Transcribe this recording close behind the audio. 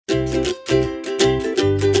Hello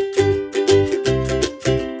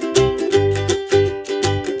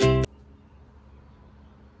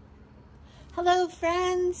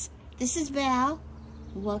friends, this is Val.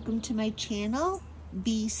 Welcome to my channel,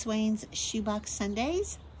 voswain's Shoebox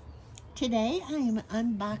Sundays. Today I am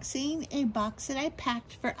unboxing a box that I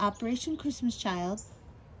packed for Operation Christmas Child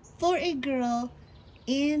for a girl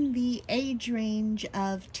in the age range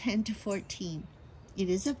of 10 to 14. It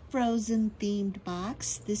is a Frozen themed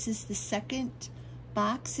box. This is the second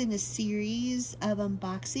box in a series of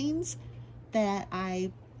unboxings that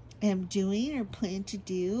I am doing or plan to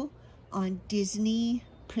do on Disney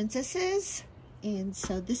princesses. And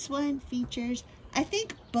so this one features, I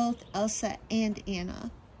think, both Elsa and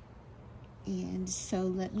Anna. And so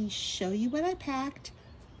let me show you what I packed.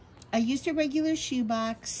 I used a regular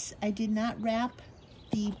shoebox. I did not wrap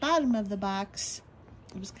the bottom of the box.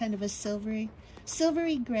 It was kind of a silvery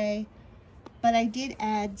gray, but I did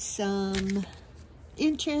add some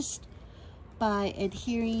interest by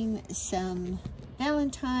adhering some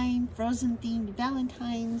Frozen themed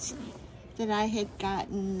Valentines that I had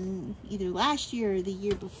gotten either last year or the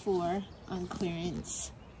year before on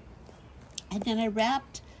clearance. And then I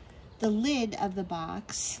wrapped the lid of the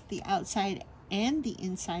box, the outside and the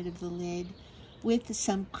inside of the lid, with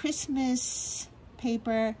some Christmas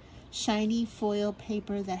paper, shiny foil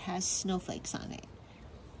paper that has snowflakes on it.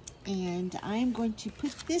 And I'm going to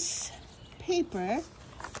put this paper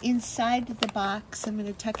inside the box. I'm going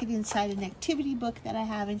to tuck it inside an activity book that I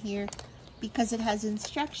have in here because it has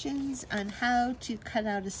instructions on how to cut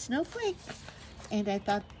out a snowflake. And I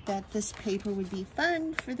thought that this paper would be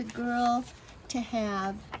fun for the girl to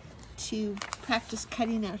have to practice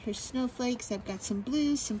cutting out her snowflakes. I've got some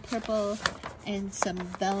blue, some purple, and some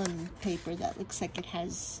vellum paper that looks like it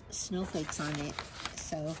has snowflakes on it.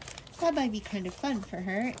 So that might be kind of fun for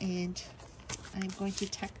her, and I'm going to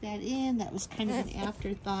tuck that in. That was kind of an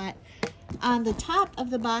afterthought. On the top of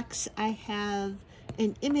the box, I have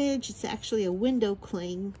an image. It's actually a window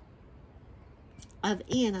cling of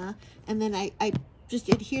Anna, and then I just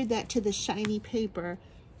adhered that to the shiny paper,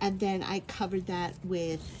 and then I covered that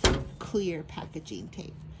with clear packaging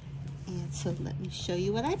tape. And so let me show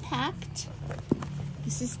you what I packed.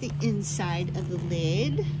 This is the inside of the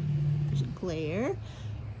lid. There's a glare.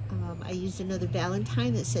 I used another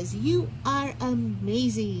Valentine that says, "You are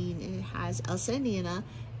amazing." And it has Elsa and Anna.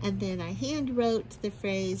 And then I hand wrote the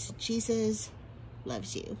phrase, "Jesus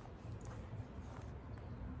loves you."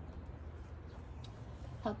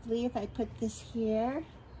 Hopefully if I put this here,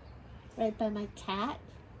 right by my cat,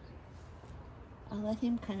 I'll let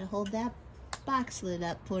him kind of hold that box lid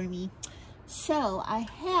up for me. So I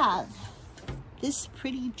have this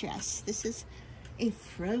pretty dress. This is a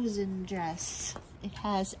Frozen dress. It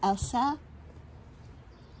has Elsa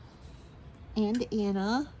and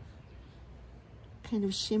Anna, kind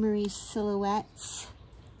of shimmery silhouettes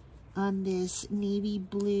on this navy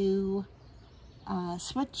blue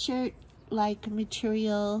sweatshirt-like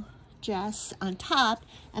material dress on top,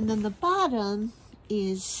 and then the bottom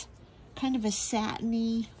is kind of a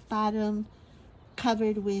satiny bottom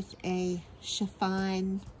covered with a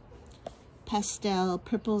chiffon pastel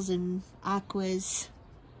purples and aquas.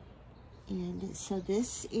 And so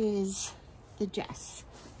this is the dress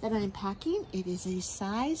that I'm packing. It is a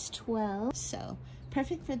size 12, so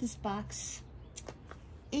perfect for this box.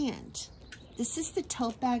 And this is the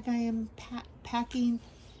tote bag I am packing.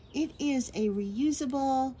 It is a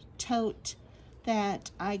reusable tote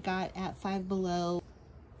that I got at Five Below.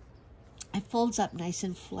 It folds up nice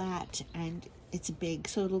and flat, and it's big,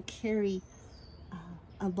 so it'll carry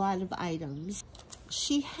a lot of items.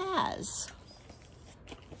 She has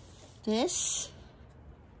this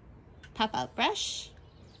pop-out brush.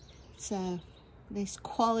 It's a nice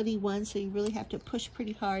quality one, so you really have to push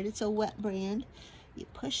pretty hard. It's a wet brand. You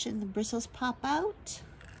push and the bristles pop out,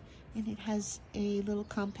 and it has a little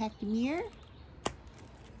compact mirror.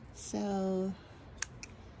 So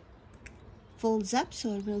folds up,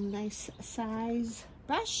 so a real nice size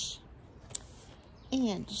brush.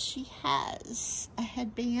 And she has a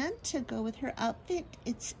headband to go with her outfit.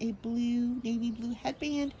 It's a navy blue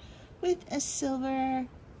headband with a silver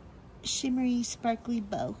shimmery sparkly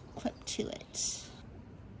bow clipped to it.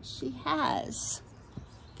 She has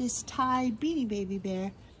this tie Beanie Baby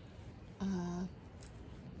bear.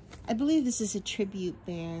 I believe this is a tribute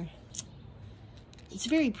bear. It's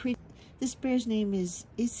very pretty. This bear's name is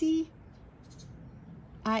Issy,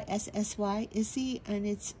 I-S-S-Y, Issy, and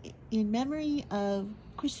it's in memory of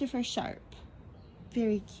Christopher Sharp.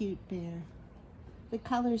 Very cute bear. The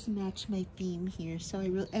colors match my theme here, so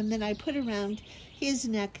and then I put around his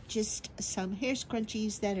neck just some hair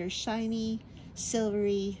scrunchies that are shiny,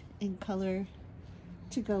 silvery, in color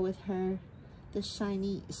to go with the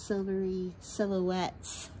shiny silvery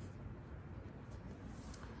silhouettes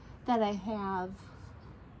that I have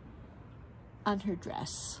on her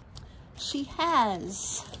dress. She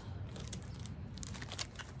has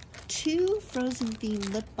 2 Frozen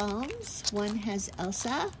themed lip balms. One has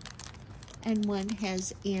Elsa and one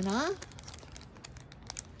has Anna.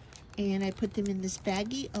 And I put them in this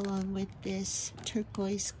baggie along with this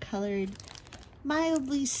turquoise colored,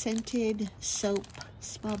 mildly scented soap,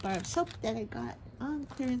 small bar of soap that I got on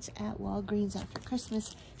clearance at Walgreens after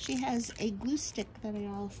Christmas. She has a glue stick that I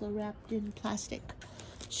also wrapped in plastic.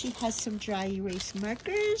 She has some dry erase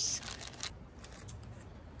markers.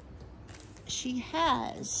 She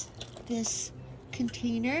has this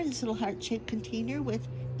container, this little heart-shaped container with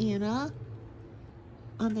Anna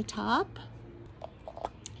on the top.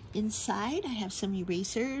 Inside, I have some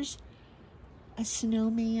erasers, a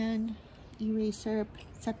snowman eraser,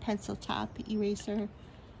 it's a pencil top eraser,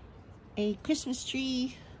 a Christmas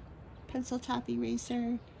tree pencil top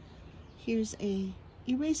eraser. Here's a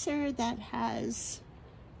eraser that has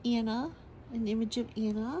Anna, an image of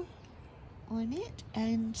Anna on it,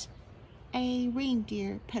 and a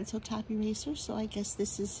reindeer pencil top eraser, so I guess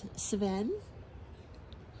this is Sven.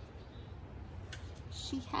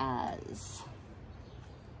 She has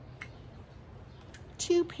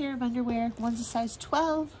 2 pair of underwear. One's a size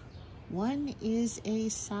 12, one is a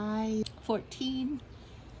size 14.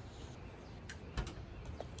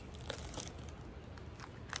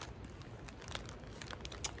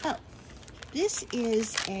 Oh, this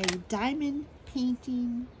is a diamond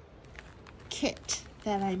painting kit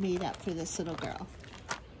that I made up for this little girl,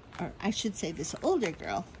 or I should say this older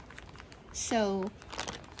girl. So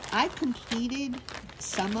I completed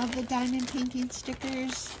some of the diamond painting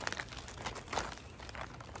stickers,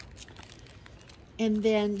 and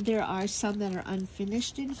then there are some that are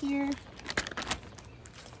unfinished in here.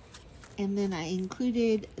 And then I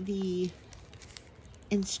included the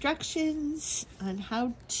instructions on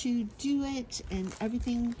how to do it and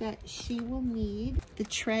everything that she will need. The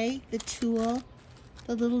tray, the tool,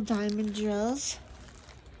 the little diamond drills,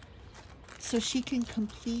 so she can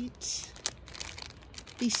complete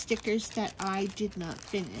these stickers that I did not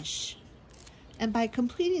finish. And by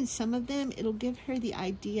completing some of them, it'll give her the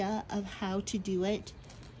idea of how to do it.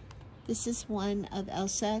 This is one of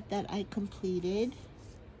Elsa that I completed.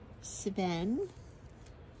 Sven,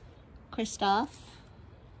 Kristoff,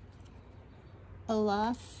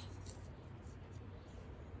 Olaf,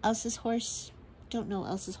 Elsa's horse, don't know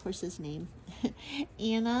Elsa's horse's name,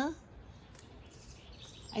 Anna,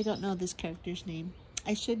 I don't know this character's name.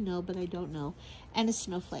 I should know, but I don't know, and a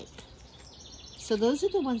snowflake. So those are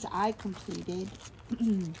the ones I completed.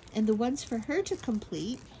 And the ones for her to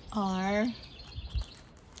complete are,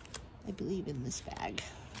 I believe, in this bag.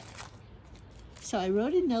 So I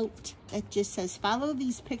wrote a note that just says, follow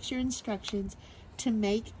these picture instructions to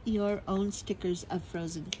make your own stickers of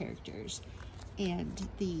Frozen characters. And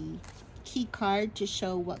the key card to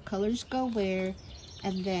show what colors go where.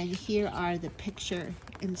 And then here are the picture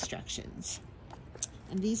instructions.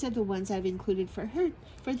 And these are the ones I've included for her,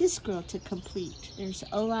 for this girl to complete. There's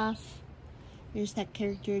Olaf. There's that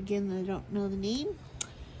character again that I don't know the name.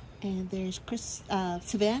 And there's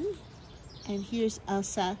Sven. And here's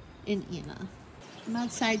Elsa and Anna. I'm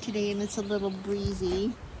outside today and it's a little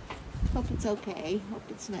breezy. Hope it's okay. Hope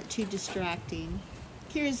it's not too distracting.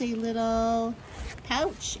 Here's a little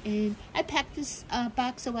pouch, and I packed this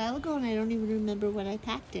box a while ago and I don't even remember what I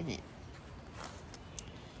packed in it.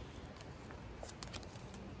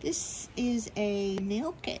 This is a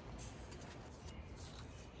nail kit.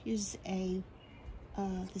 Here's a,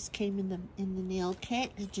 this came in the nail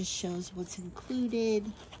kit. It just shows what's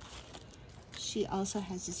included. She also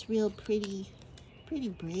has this real pretty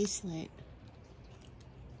bracelet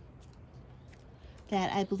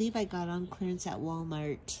that I believe I got on clearance at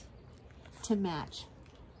Walmart to match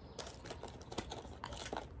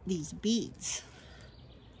these beads.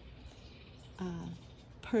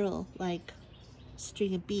 Pearl-like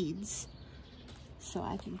string of beads. So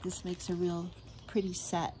I think this makes a real pretty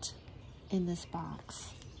set in this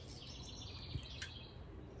box.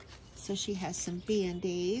 So she has some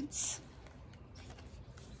Band-Aids.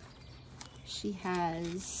 She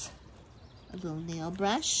has a little nail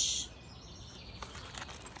brush.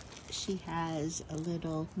 She has a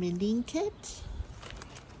little mending kit.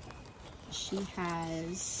 She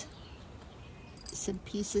has some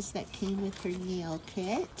pieces that came with her nail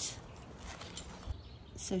kit.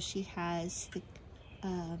 So she has the,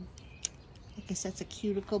 I guess that's a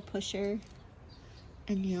cuticle pusher,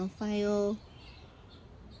 a nail file,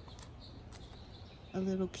 a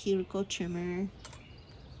little cuticle trimmer,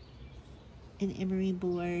 an emery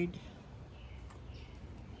board,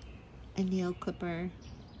 a nail clipper,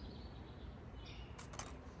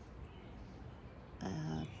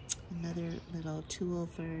 another little tool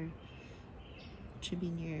for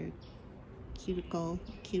trimming your cuticle,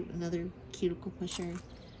 another cuticle pusher,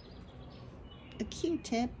 a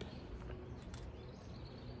Q-tip,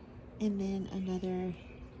 and then another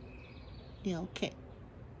nail kit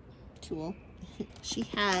tool. She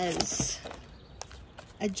has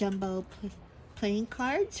a jumbo playing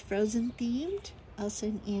cards, Frozen themed. Elsa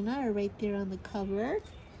and Anna are right there on the cover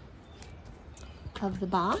of the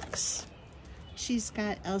box. She's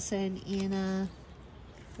got Elsa and Anna,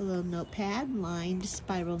 a little notepad, lined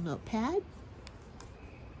spiral notepad.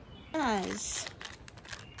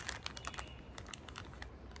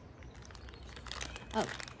 Oh,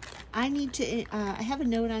 I need to, I have a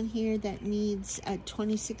note on here that needs a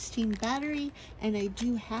 2016 battery, and I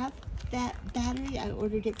do have that battery. I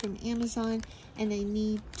ordered it from Amazon, and I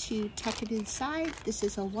need to tuck it inside. This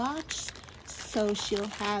is a watch, so she'll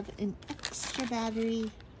have an extra battery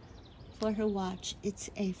for her watch. It's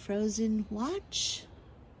a Frozen watch,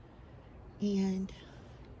 and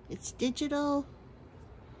it's digital.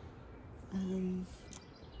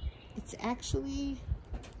 It's actually,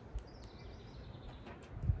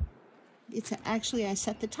 I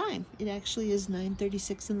set the time. It actually is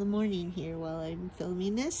 9:36 in the morning here while I'm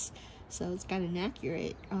filming this. So it's got an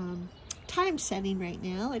accurate time setting right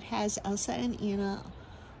now. It has Elsa and Anna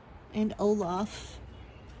and Olaf,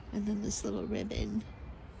 and then this little ribbon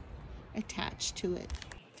attached to it.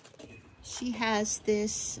 She has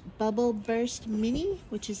this Bubble Burst Mini,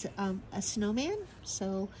 which is a snowman.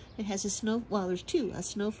 So it has there's two, a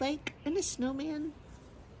snowflake and a snowman.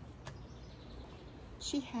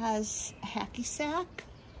 She has a hacky sack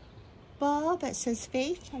ball that says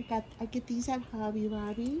Faith. I get these at Hobby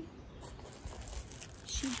Lobby.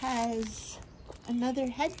 She has another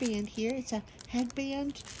headband here. It's a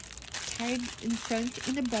headband tied in front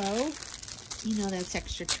in a bow. You know that's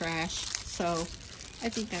extra trash, so I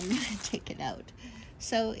think I'm gonna take it out.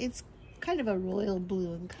 So it's kind of a royal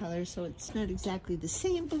blue in color, so it's not exactly the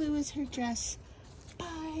same blue as her dress,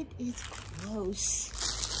 but it's close.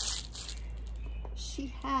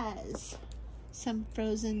 She has some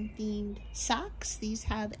Frozen themed socks. These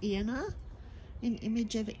have Anna, an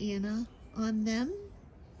image of Anna on them.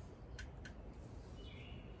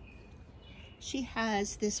 She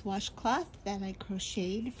has this washcloth that I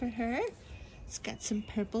crocheted for her. It's got some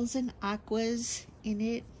purples and aquas in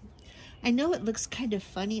it. I know it looks kind of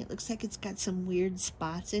funny. It looks like it's got some weird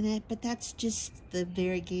spots in it, but that's just the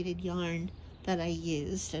variegated yarn that I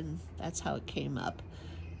used, and that's how it came up.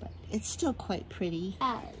 But it's still quite pretty.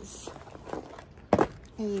 Has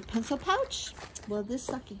a pencil pouch. Well, this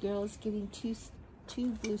lucky girl is getting two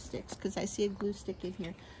glue sticks because I see a glue stick in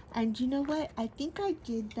here. And you know what? I think I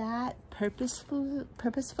did that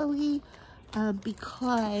purposefully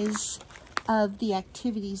because of the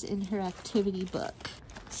activities in her activity book.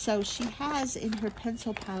 So she has in her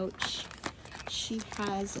pencil pouch, she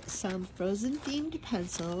has some Frozen themed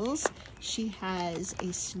pencils. She has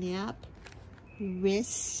a snap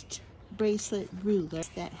wrist bracelet ruler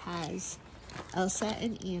that has Elsa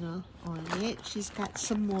and Anna on it. She's got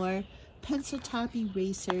some more pencil top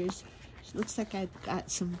erasers. It looks like I've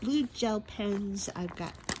got some blue gel pens. I've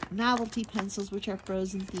got novelty pencils, which are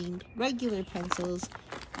Frozen themed, regular pencils.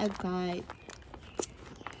 I've got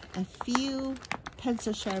a few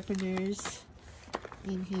pencil sharpeners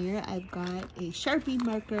in here. I've got a Sharpie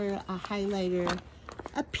marker, a highlighter,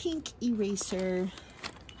 a pink eraser,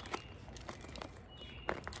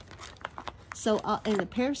 and a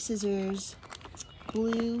pair of scissors,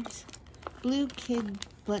 blue kid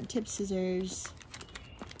blunt tip scissors.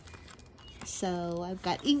 So I've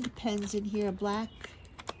got ink pens in here, a black.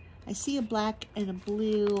 I see a black and a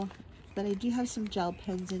blue, but I do have some gel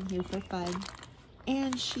pens in here for fun.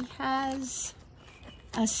 And she has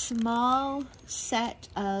a small set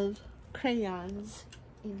of crayons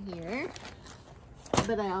in here,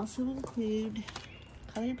 but I also include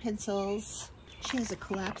colored pencils. She has a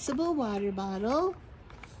collapsible water bottle,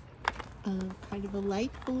 kind of a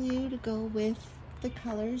light blue to go with the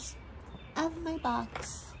colors of my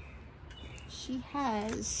box. She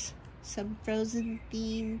has some Frozen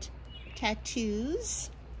themed tattoos.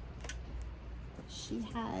 She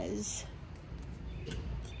has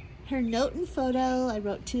her note and photo. I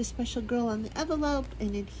wrote to a special girl on the envelope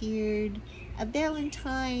and adhered a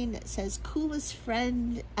Valentine that says coolest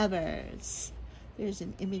friend ever. There's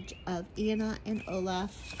an image of Anna and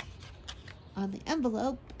Olaf on the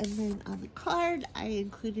envelope, and then on the card I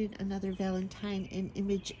included another Valentine, an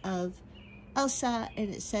image of Elsa,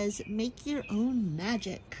 and it says make your own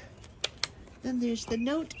magic. Then there's the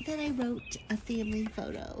note that I wrote, a family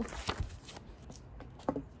photo.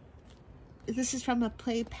 This is from a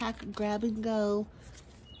play pack grab and go.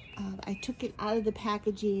 I took it out of the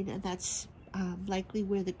packaging, and that's likely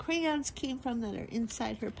where the crayons came from that are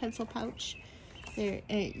inside her pencil pouch. There,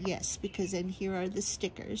 yes, because then here are the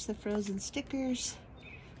stickers, the frozen stickers.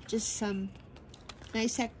 Just some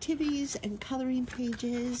nice activities and coloring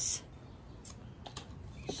pages.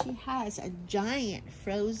 She has a giant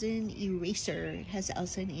frozen eraser. It has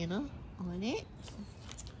Elsa and Anna on it.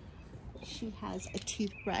 She has a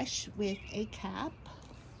toothbrush with a cap.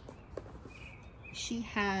 She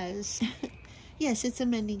has, yes, it's a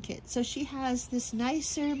mending kit. So she has this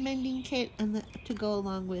nicer mending kit to go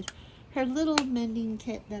along with her little mending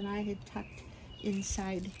kit that I had tucked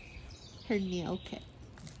inside her nail kit.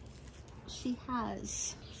 She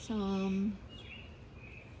has some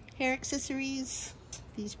hair accessories,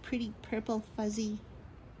 these pretty purple fuzzy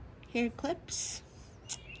hair clips.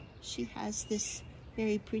 She has this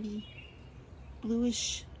very pretty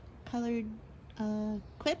bluish colored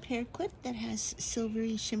hair clip that has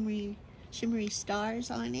silvery shimmery stars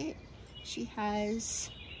on it. She has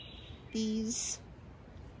these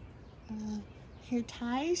hair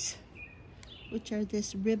ties, which are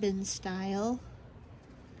this ribbon style.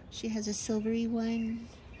 She has a silvery one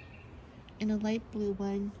and a light blue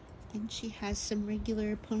one. And she has some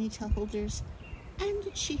regular ponytail holders, and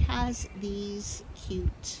she has these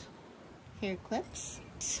cute hair clips.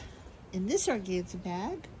 In this organza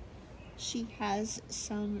bag, she has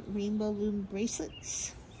some rainbow loom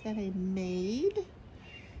bracelets that I made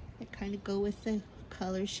that kind of go with the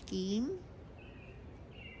color scheme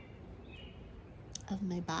of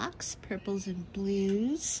my box, purples and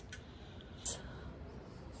blues.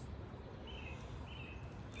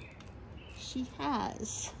 She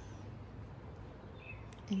has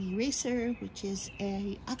an eraser, which is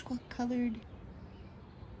a aqua colored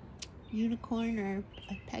unicorn or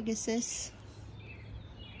a Pegasus.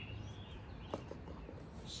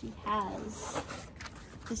 She has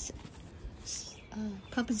this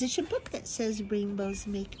composition book that says Rainbows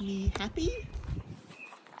Make Me Happy.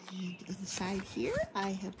 And inside here,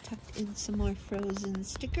 I have tucked in some more frozen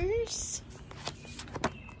stickers.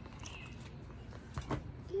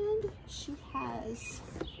 And she has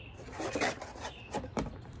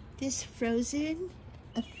this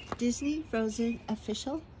Disney Frozen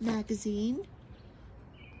official magazine.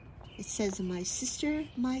 It says "My Sister,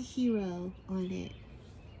 My Hero" on it.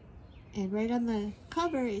 And right on the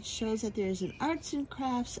cover, it shows that there's an arts and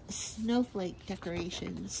crafts snowflake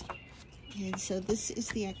decorations. And so this is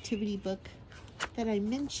the activity book that I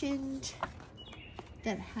mentioned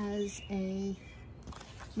that has a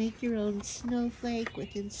make your own snowflake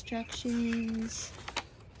with instructions.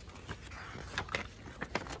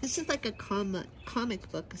 This is like a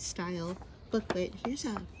comic book style booklet. Here's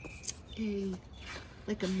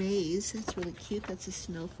like a maze. That's really cute. That's a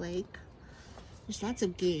snowflake. There's lots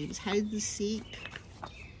of games. Hide and seek.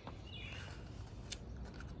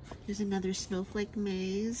 There's another snowflake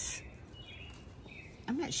maze.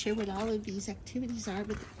 I'm not sure what all of these activities are,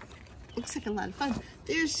 but it looks like a lot of fun.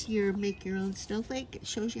 There's your make your own snowflake. It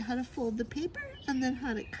shows you how to fold the paper and then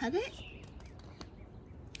how to cut it.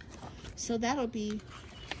 So that'll be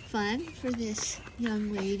fun for this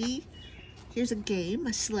young lady. Here's a game,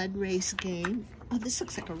 a sled race game. Oh, this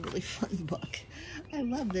looks like a really fun book. I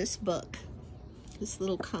love this book. This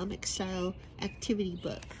little comic style activity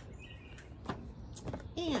book.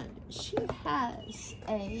 And she has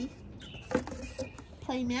a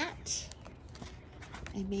playmat.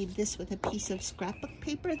 I made this with a piece of scrapbook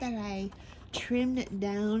paper that I trimmed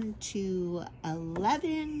down to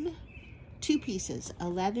 2 pieces,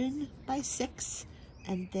 11 by 6.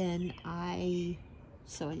 And then I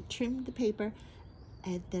trimmed the paper,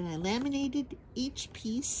 and then I laminated each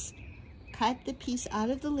piece, cut the piece out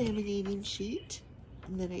of the laminating sheet,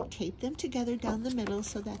 and then I taped them together down the middle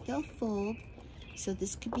so that they'll fold. So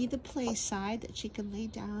this could be the play side that she can lay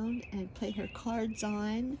down and play her cards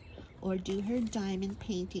on, or do her diamond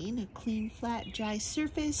painting, a clean, flat, dry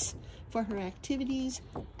surface for her activities.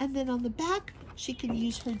 And then on the back, she can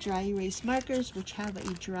use her dry erase markers, which have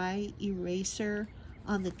a dry eraser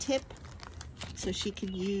on the tip, so she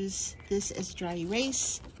can use this as dry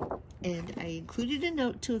erase. And I included a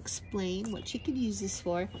note to explain what she could use this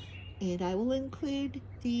for, and I will include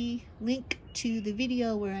the link to the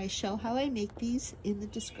video where I show how I make these in the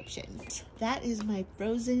description. That is my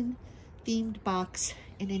Frozen themed box,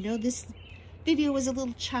 and I know this video was a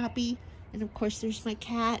little choppy, and of course there's my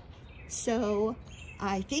cat, so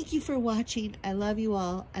I thank you for watching. I love you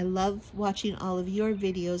all. I love watching all of your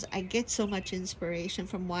videos. I get so much inspiration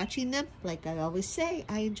from watching them. Like I always say,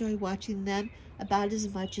 I enjoy watching them about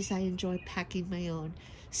as much as I enjoy packing my own.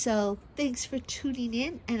 So thanks for tuning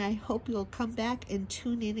in, and I hope you'll come back and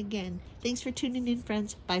tune in again. Thanks for tuning in,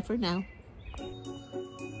 friends. Bye for now.